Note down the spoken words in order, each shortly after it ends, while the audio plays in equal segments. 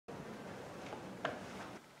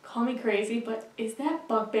Call me crazy, but is that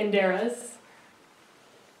Buck Banderas?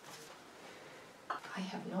 I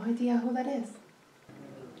have no idea who that is.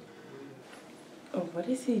 Oh, what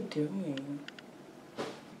is he doing?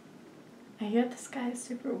 I hear this guy is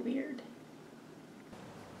super weird.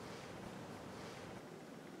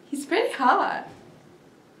 He's pretty hot.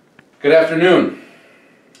 Good afternoon.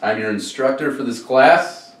 I'm your instructor for this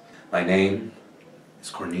class. My name is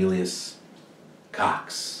Cornelius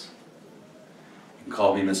Cox. You can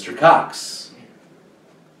call me Mr. Cox,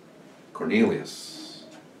 Cornelius,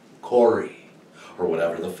 Corey, or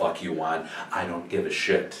whatever the fuck you want. I don't give a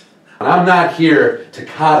shit. I'm not here to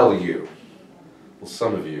coddle you. Well,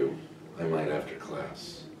 some of you, I might after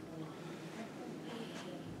class.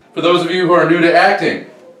 For those of you who are new to acting,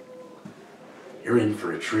 you're in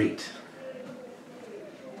for a treat.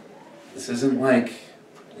 This isn't like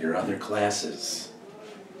your other classes.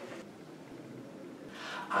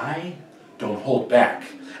 I don't hold back,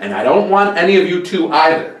 and I don't want any of you to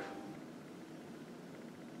either.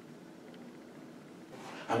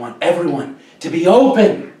 I want everyone to be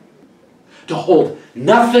open, to hold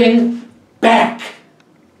nothing back.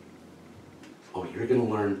 Oh, you're going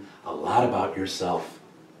to learn a lot about yourself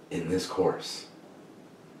in this course.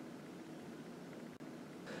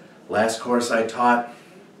 Last course I taught,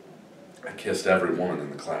 I kissed every woman in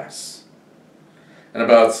the class. And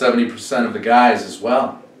about 70% of the guys as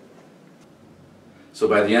well. So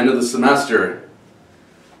by the end of the semester,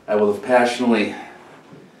 I will have passionately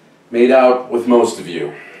made out with most of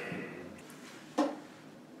you.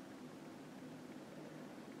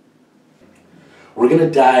 We're going to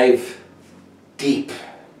dive deep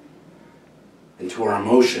into our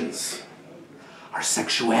emotions, our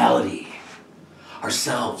sexuality,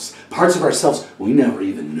 ourselves, parts of ourselves we never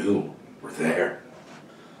even knew were there.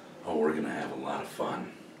 Oh, we're gonna have a lot of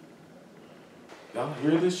fun. Y'all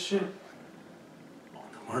hear this shit? Oh,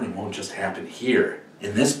 the learning won't just happen here,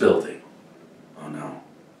 in this building. Oh no.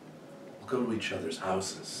 We'll go to each other's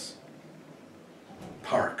houses,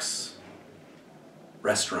 parks,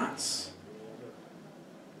 restaurants,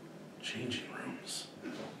 changing rooms.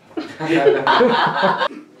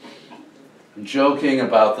 I'm joking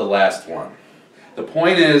about the last one. The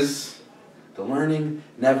point is, the learning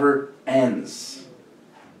never ends.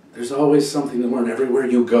 There's always something to learn everywhere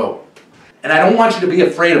you go. And I don't want you to be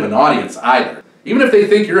afraid of an audience either. Even if they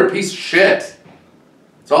think you're a piece of shit.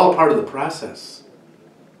 It's all a part of the process.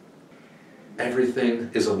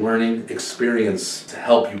 Everything is a learning experience to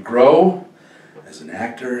help you grow as an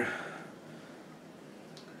actor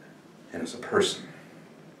and as a person.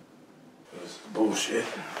 This is bullshit.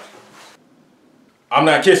 I'm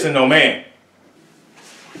not kissing no man.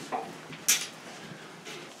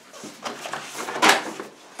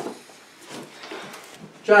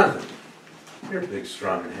 Jonathan, you're big,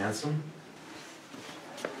 strong, and handsome.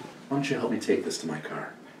 Why don't you help me take this to my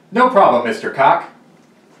car? No problem, Mr. Cox.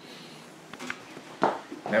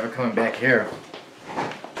 Never coming back here.